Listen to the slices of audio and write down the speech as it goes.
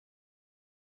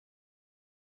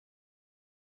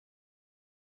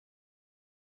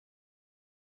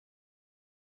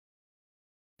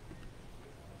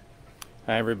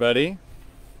Hi everybody,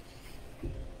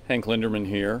 Hank Linderman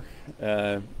here,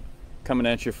 coming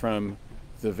at you from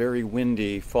the very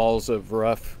windy Falls of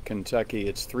Rough, Kentucky.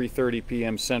 It's 3:30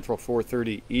 p.m. Central,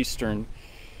 4:30 Eastern,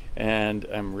 and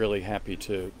I'm really happy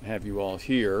to have you all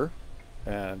here.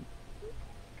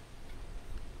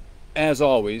 As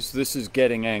always, this is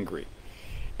Getting Angry,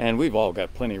 and we've all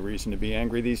got plenty of reason to be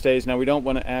angry these days. Now, we don't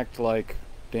want to act like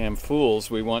damn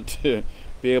fools. We want to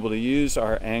be able to use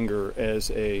our anger as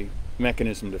a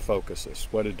mechanism to focus us.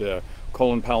 What did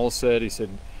Colin Powell said? He said,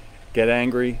 get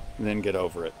angry and then get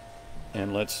over it.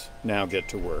 And let's now get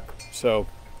to work. So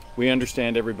we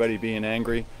understand everybody being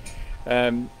angry.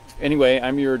 Anyway,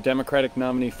 I'm your Democratic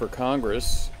nominee for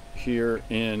Congress here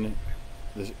in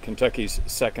Kentucky's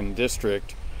 2nd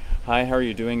District. Hi, how are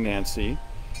you doing, Nancy?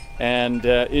 And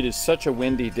it is such a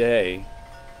windy day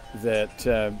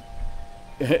that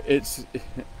it's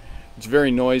very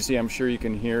noisy. I'm sure you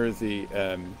can hear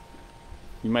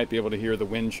you might be able to hear the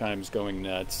wind chimes going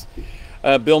nuts.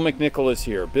 Bill McNichol is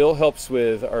here. Bill helps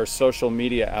with our social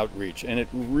media outreach, and it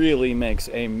really makes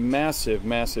a massive,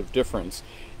 massive difference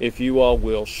if you all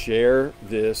will share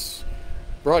this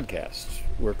broadcast.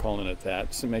 We're calling it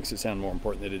that, so it makes it sound more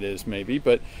important than it is, maybe,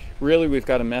 but really we've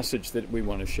got a message that we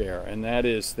want to share, and that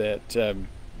is that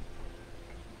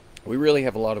we really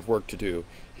have a lot of work to do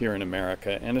here in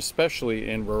America, and especially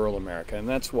in rural America, and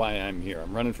that's why I'm here.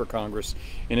 I'm running for Congress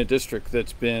in a district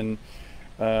that's been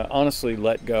honestly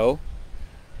let go,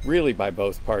 really, by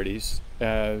both parties.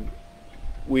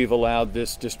 We've allowed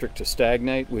this district to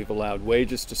stagnate. We've allowed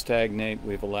wages to stagnate.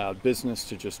 We've allowed business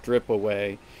to just drip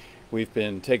away. We've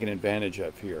been taken advantage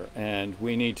of here, and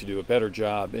we need to do a better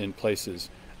job in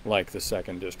places like the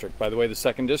 2nd District. By the way, the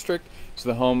 2nd District is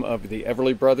the home of the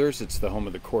Everly Brothers. It's the home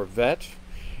of the Corvette.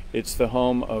 It's the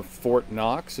home of Fort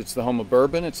Knox. It's the home of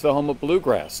bourbon. It's the home of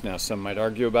bluegrass. Now, some might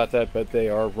argue about that, but they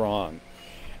are wrong.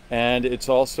 And it's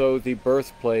also the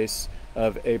birthplace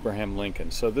of Abraham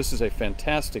Lincoln. So this is a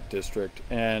fantastic district,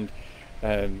 and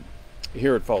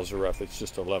here at Falls of Rough, it's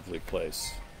just a lovely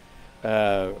place.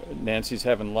 Nancy's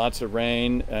having lots of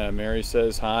rain. Mary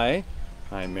says hi.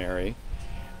 Hi, Mary.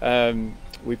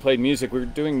 We played music. We're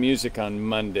doing music on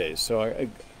Mondays. So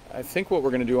I think what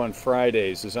we're going to do on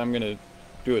Fridays is I'm going to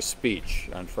do a speech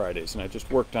on Fridays, and I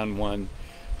just worked on one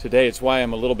today. It's why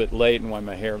I'm a little bit late and why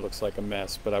my hair looks like a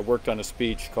mess, but I worked on a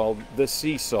speech called The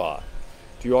Seesaw.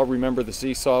 Do you all remember the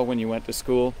seesaw when you went to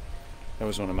school? That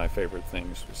was one of my favorite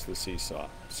things, was the seesaw.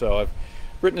 So I've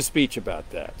written a speech about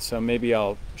that, so maybe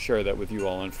I'll share that with you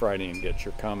all on Friday and get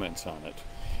your comments on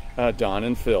it. Don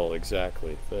and Phil,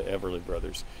 exactly, the Everly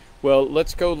Brothers. Well,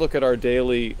 let's go look at our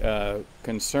daily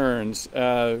concerns.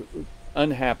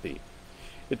 Unhappy.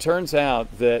 It turns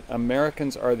out that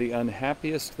Americans are the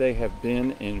unhappiest they have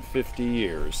been in 50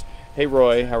 years. Hey,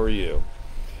 Roy, how are you?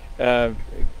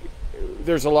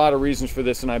 There's a lot of reasons for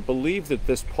this, and I believe that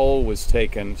this poll was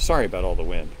taken, sorry about all the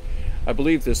wind, I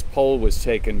believe this poll was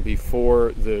taken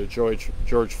before the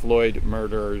George Floyd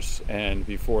murders and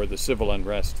before the civil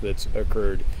unrest that's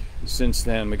occurred since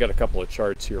then. We got a couple of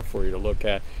charts here for you to look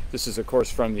at. This is, of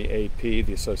course, from the AP,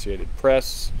 the Associated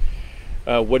Press.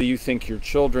 What do you think your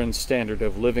children's standard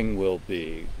of living will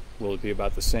be? Will it be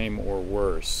about the same or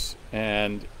worse?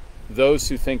 And those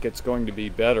who think it's going to be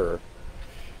better,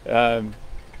 oh,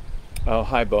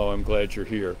 hi, Bo, I'm glad you're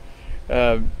here.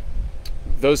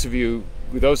 Those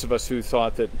of us who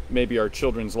thought that maybe our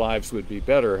children's lives would be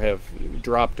better have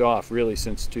dropped off really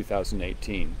since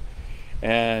 2018.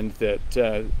 And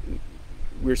that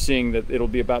we're seeing that it'll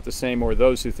be about the same, or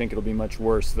those who think it'll be much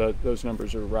worse, those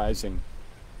numbers are rising.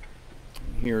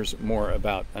 Here's more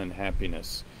about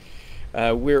unhappiness.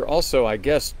 We're also, I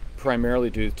guess, primarily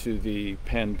due to the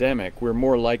pandemic, we're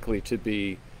more likely to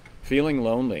be feeling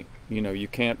lonely. You know, you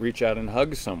can't reach out and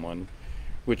hug someone,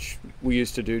 which we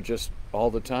used to do just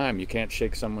all the time. You can't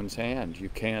shake someone's hand. You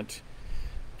can't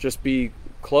just be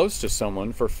close to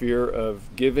someone for fear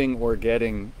of giving or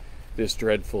getting this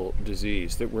dreadful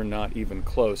disease that we're not even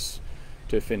close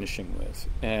to finishing with.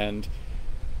 And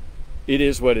it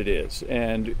is what it is.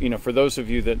 And, you know, for those of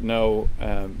you that know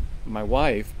my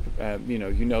wife, you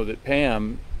know that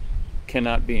Pam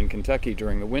cannot be in Kentucky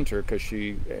during the winter because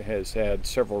she has had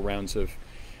several rounds of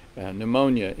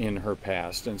pneumonia in her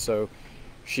past. And so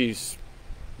she's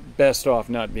best off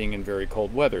not being in very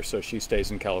cold weather, so she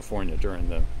stays in California during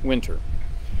the winter.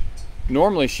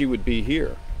 Normally she would be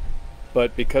here,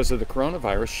 but because of the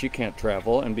coronavirus, she can't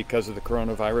travel, and because of the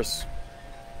coronavirus,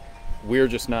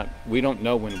 we don't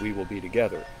know when we will be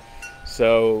together.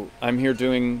 So I'm here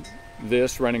doing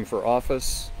this, running for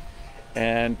office,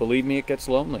 and believe me, it gets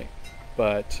lonely.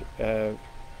 But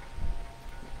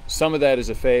some of that is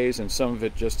a phase, and some of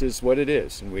it just is what it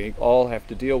is. And we all have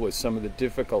to deal with some of the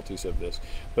difficulties of this.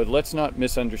 But let's not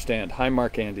misunderstand. Hi,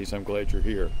 Mark Andes. I'm glad you're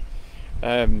here.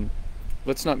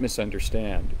 Let's not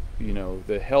misunderstand. You know,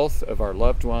 the health of our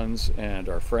loved ones and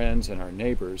our friends and our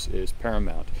neighbors is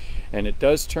paramount. And it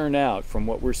does turn out, from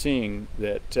what we're seeing,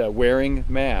 that wearing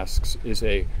masks is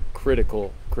a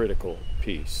critical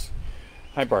piece.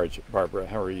 Hi, Barbara.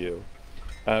 How are you?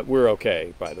 We're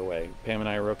okay, by the way. Pam and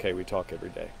I are okay. We talk every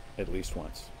day, at least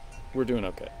once. We're doing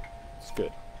okay. It's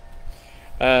good.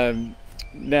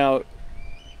 Now,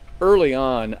 early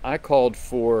on, I called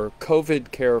for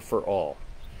COVID care for all.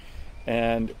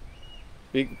 And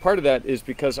part of that is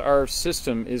because our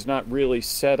system is not really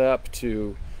set up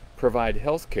to provide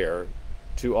health care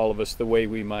to all of us the way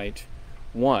we might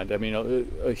want. I mean,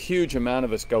 a huge amount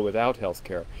of us go without health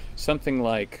care. Something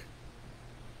like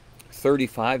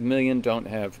 35 million don't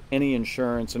have any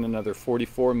insurance, and another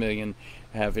 44 million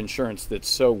have insurance that's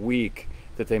so weak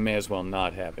that they may as well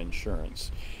not have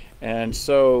insurance. And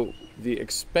so the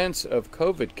expense of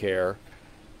COVID care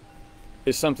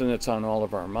is something that's on all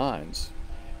of our minds.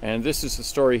 And this is the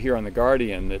story here on The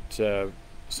Guardian that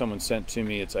someone sent to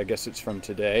me. I guess it's from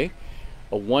today.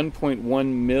 A $1.1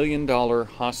 million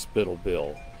hospital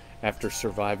bill after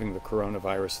surviving the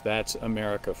coronavirus. That's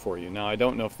America for you. Now, I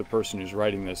don't know if the person who's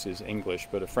writing this is English,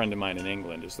 but a friend of mine in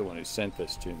England is the one who sent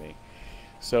this to me.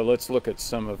 So let's look at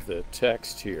some of the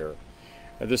text here.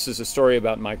 This is a story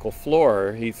about Michael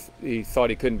Floor. He thought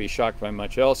he couldn't be shocked by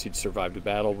much else. He'd survived a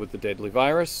battle with the deadly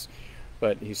virus,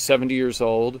 but he's 70 years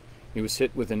old. He was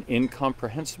hit with an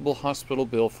incomprehensible hospital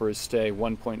bill for his stay,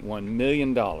 $1.1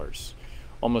 million,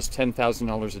 almost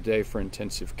 $10,000 a day for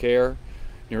intensive care,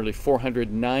 nearly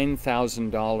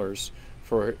 $409,000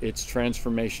 for its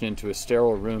transformation into a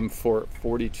sterile room for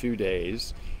 42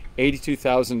 days,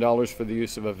 $82,000 for the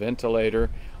use of a ventilator,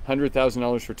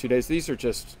 $100,000 for 2 days. These are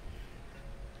just,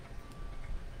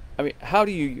 I mean, how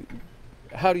do you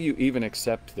even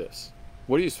accept this?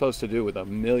 What are you supposed to do with $1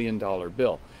 million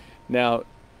bill? Now,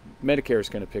 Medicare is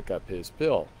going to pick up his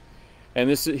bill.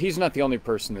 And he's not the only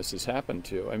person this has happened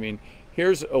to. I mean,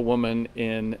 here's a woman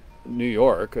in New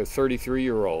York, a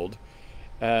 33-year-old.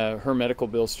 Her medical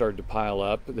bills started to pile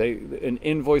up. An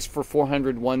invoice for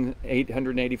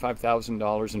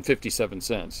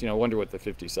 $885,000.57. You know, I wonder what the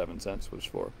 57 cents was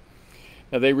for.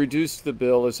 Now, they reduced the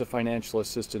bill as a financial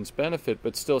assistance benefit,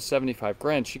 but still 75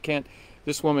 grand.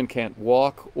 This woman can't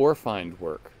walk or find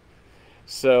work.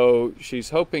 So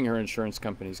she's hoping her insurance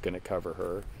company is going to cover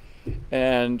her.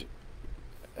 And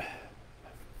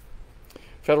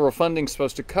federal funding is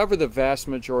supposed to cover the vast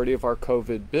majority of our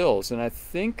COVID bills. And I'm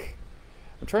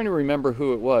trying to remember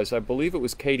who it was. I believe it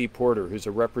was Katie Porter, who's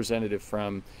a representative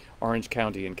from Orange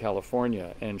County in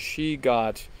California. And she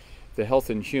got the Health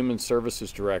and Human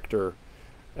Services Director,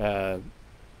 got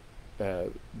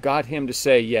him to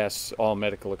say, yes, all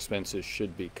medical expenses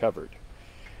should be covered.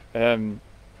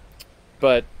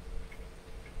 But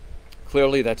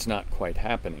clearly that's not quite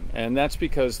happening. And that's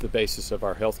because the basis of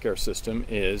our healthcare system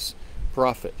is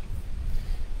profit.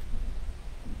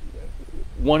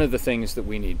 One of the things that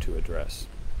we need to address.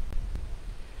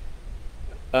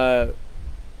 I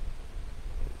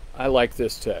like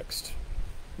this text.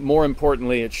 More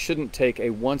importantly, it shouldn't take a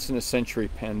once-in-a-century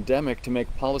pandemic to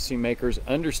make policymakers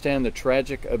understand the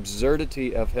tragic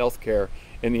absurdity of healthcare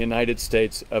in the United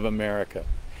States of America.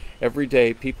 Every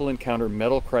day, people encounter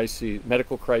medical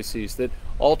crises that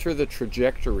alter the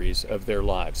trajectories of their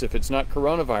lives. If it's not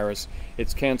coronavirus,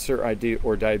 it's cancer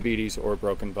or diabetes or a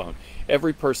broken bone.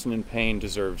 Every person in pain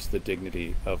deserves the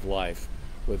dignity of life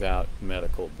without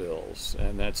medical bills,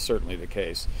 and that's certainly the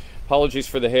case. Apologies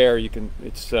for the hair.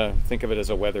 Think of it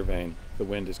as a weather vane. The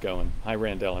wind is going. Hi,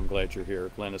 Randall. I'm glad you're here.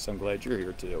 Glennis, I'm glad you're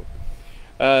here too.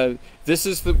 This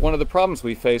is one of the problems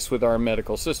we face with our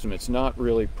medical system. It's not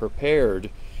really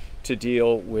prepared to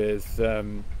deal with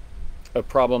a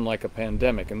problem like a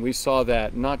pandemic. And we saw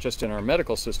that not just in our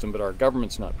medical system, but our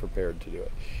government's not prepared to do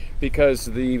it. Because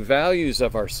the values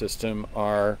of our system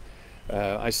are,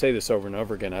 I say this over and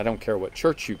over again, I don't care what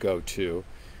church you go to,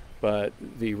 but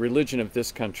the religion of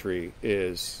this country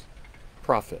is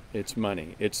profit. It's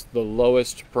money. It's the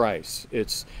lowest price.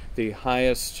 It's the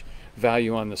highest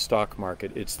value on the stock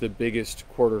market. It's the biggest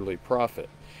quarterly profit.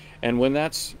 And when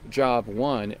that's job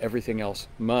one, everything else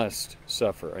must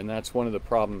suffer. And that's one of the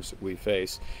problems we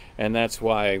face. And that's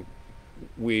why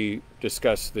we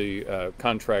discuss the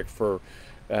contract for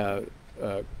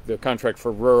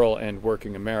rural and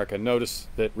working America. Notice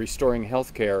that restoring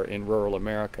health care in rural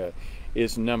America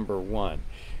is number one.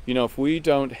 You know, if we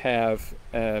don't have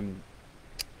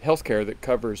health care that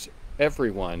covers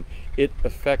everyone, it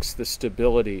affects the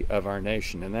stability of our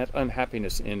nation. And that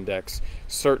unhappiness index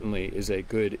certainly is a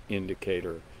good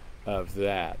indicator of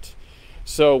that.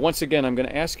 So once again, I'm going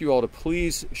to ask you all to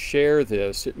please share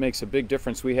this. It makes a big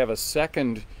difference. We have a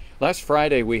second. Last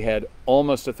Friday we had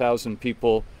almost 1,000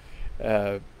 people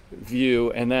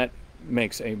view, and that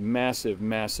makes a massive,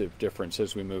 massive difference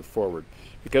as we move forward.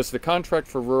 Because the contract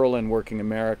for rural and working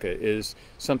America is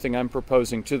something I'm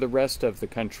proposing to the rest of the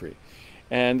country.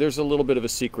 And there's a little bit of a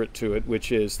secret to it,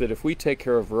 which is that if we take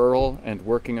care of rural and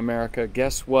working America,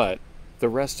 guess what? The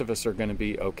rest of us are going to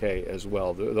be okay as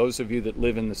well. Those of you that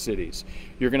live in the cities,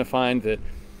 you're going to find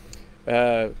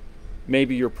that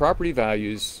maybe your property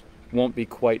values won't be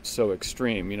quite so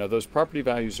extreme. You know, those property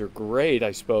values are great,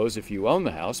 I suppose, if you own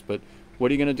the house, but what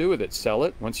are you going to do with it? Sell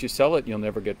it? Once you sell it, you'll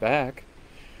never get back.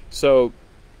 So,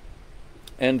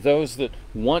 and those that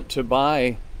want to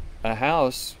buy a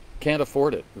house can't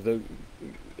afford it.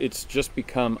 It's just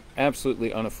become absolutely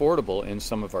unaffordable in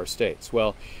some of our states.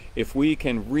 Well, if we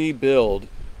can rebuild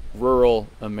rural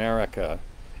America,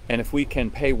 and if we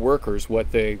can pay workers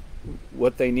what they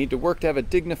need to work to have a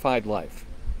dignified life,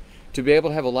 to be able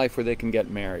to have a life where they can get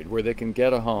married, where they can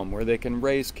get a home, where they can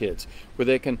raise kids, where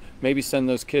they can maybe send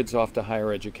those kids off to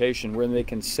higher education, where they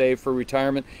can save for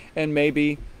retirement, and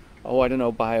maybe, oh, I don't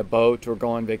know, buy a boat or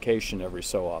go on vacation every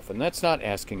so often. That's not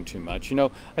asking too much. You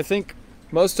know, I think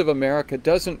most of America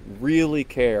doesn't really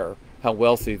care how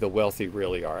wealthy the wealthy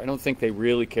really are. I don't think they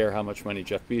really care how much money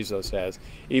Jeff Bezos has,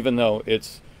 even though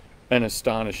it's an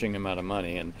astonishing amount of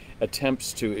money, and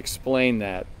attempts to explain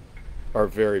that are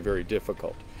very, very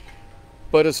difficult.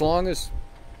 But as long as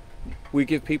we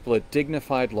give people a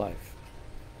dignified life,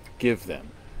 give them.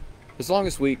 As long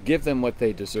as we give them what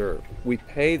they deserve, we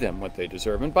pay them what they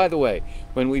deserve. And by the way,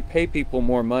 when we pay people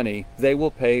more money, they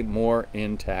will pay more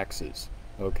in taxes,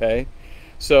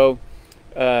 So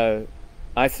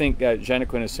I think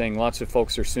Janequin is saying lots of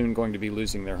folks are soon going to be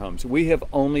losing their homes. We have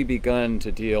only begun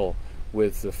to deal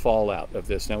with the fallout of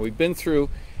this. Now, we've been through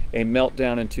a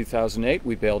meltdown in 2008.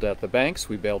 We bailed out the banks.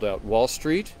 We bailed out Wall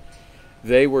Street.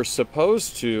 They were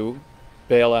supposed to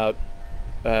bail out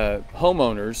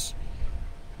homeowners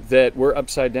that were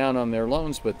upside down on their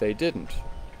loans, but they didn't.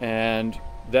 And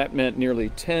that meant nearly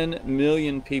 10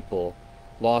 million people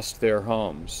lost their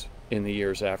homes in the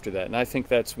years after that. And I think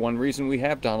that's one reason we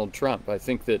have Donald Trump. I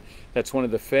think that that's one of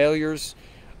the failures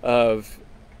of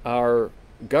our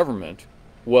government,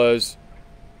 was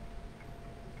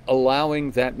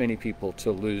allowing that many people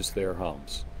to lose their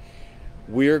homes.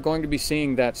 We're going to be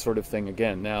seeing that sort of thing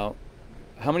again. Now,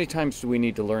 how many times do we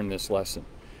need to learn this lesson?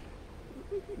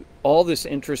 All this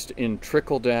interest in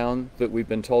trickle down that we've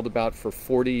been told about for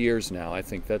 40 years now, I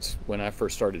think that's when I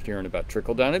first started hearing about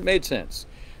trickle down. It made sense.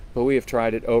 But we have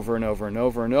tried it over and over and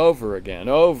over and over again,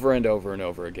 over and over and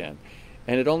over again.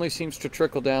 And it only seems to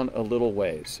trickle down a little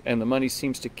ways. And the money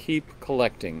seems to keep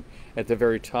collecting at the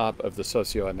very top of the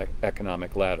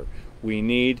socioeconomic ladder. We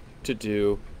need to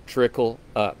do trickle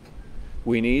up.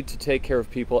 We need to take care of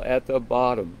people at the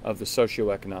bottom of the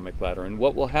socioeconomic ladder. And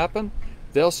what will happen?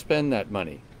 They'll spend that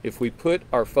money. If we put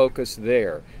our focus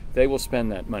there, they will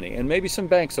spend that money. And maybe some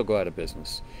banks will go out of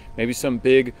business. Maybe some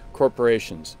big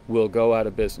corporations will go out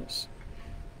of business.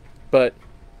 But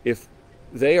if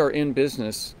they are in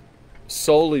business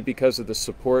solely because of the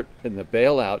support and the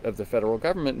bailout of the federal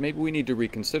government, maybe we need to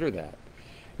reconsider that.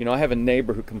 You know, I have a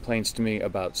neighbor who complains to me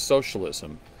about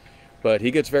socialism, but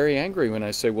he gets very angry when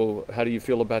I say, well, how do you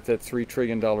feel about that $3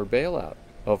 trillion bailout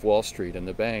of Wall Street and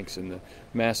the banks and the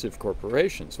massive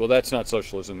corporations? Well, that's not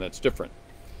socialism, that's different.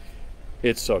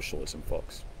 It's socialism,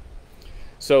 folks.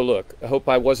 So look, I hope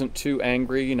I wasn't too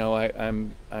angry. You know,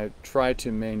 I try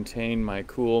to maintain my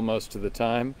cool most of the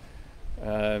time.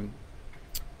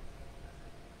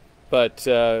 But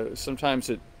sometimes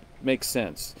it makes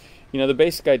sense. You know, the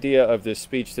basic idea of this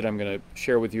speech that I'm going to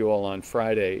share with you all on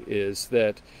Friday is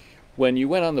that when you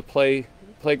went on the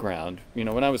playground, you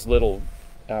know, when I was little,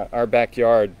 our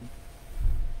backyard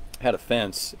had a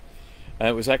fence.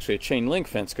 It was actually a chain link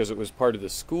fence because it was part of the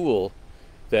school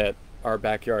that our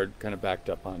backyard kind of backed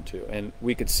up onto. And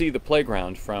we could see the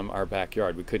playground from our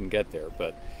backyard. We couldn't get there.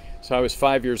 But so I was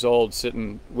 5 years old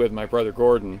sitting with my brother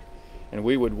Gordon, and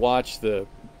we would watch the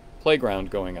playground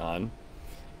going on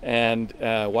and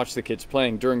watch the kids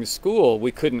playing. During the school,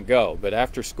 we couldn't go. But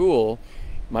after school,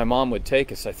 my mom would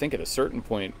take us. I think at a certain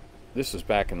point, this was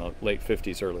back in the late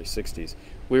 50s, early 60s,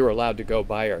 we were allowed to go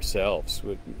by ourselves,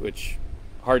 which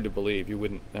hard to believe.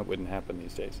 That wouldn't happen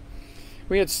these days.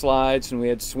 We had slides and we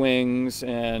had swings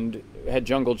and had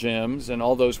jungle gyms, and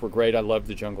all those were great. I loved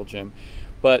the jungle gym.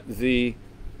 But the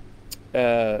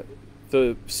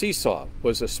seesaw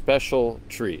was a special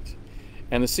treat.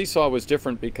 And the seesaw was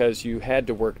different because you had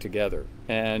to work together,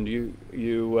 and you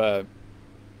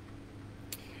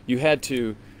had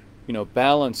to,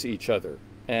 balance each other,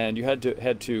 and you had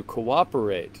to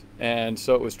cooperate, and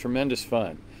so it was tremendous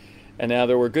fun. And now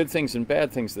there were good things and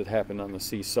bad things that happened on the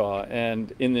seesaw.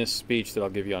 And in this speech that I'll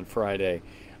give you on Friday,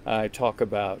 I talk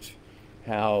about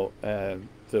how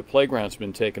the playground's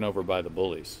been taken over by the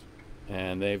bullies,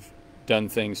 and they've done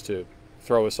things to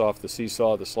throw us off the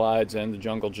seesaw, the slides, and the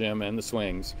jungle gym, and the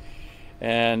swings.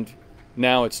 And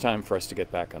now it's time for us to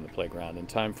get back on the playground, and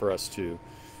time for us to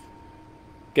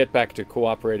get back to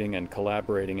cooperating and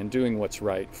collaborating and doing what's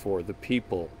right for the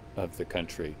people of the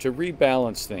country, to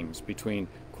rebalance things between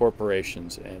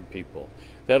corporations and people.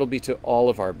 That'll be to all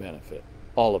of our benefit,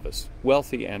 all of us,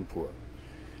 wealthy and poor.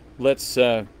 Let's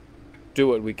do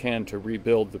what we can to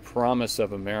rebuild the promise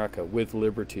of America with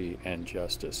liberty and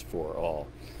justice for all.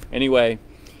 Anyway,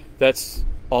 that's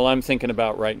all I'm thinking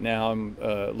about right now. I'm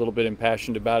a little bit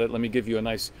impassioned about it. Let me give you a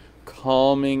nice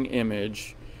calming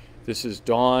image. This is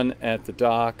dawn at the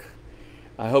dock.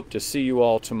 I hope to see you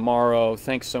all tomorrow.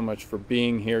 Thanks so much for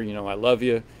being here. I love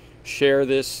you. Share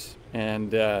this,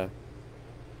 and I'll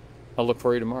look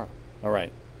for you tomorrow. All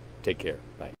right. Take care.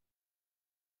 Bye.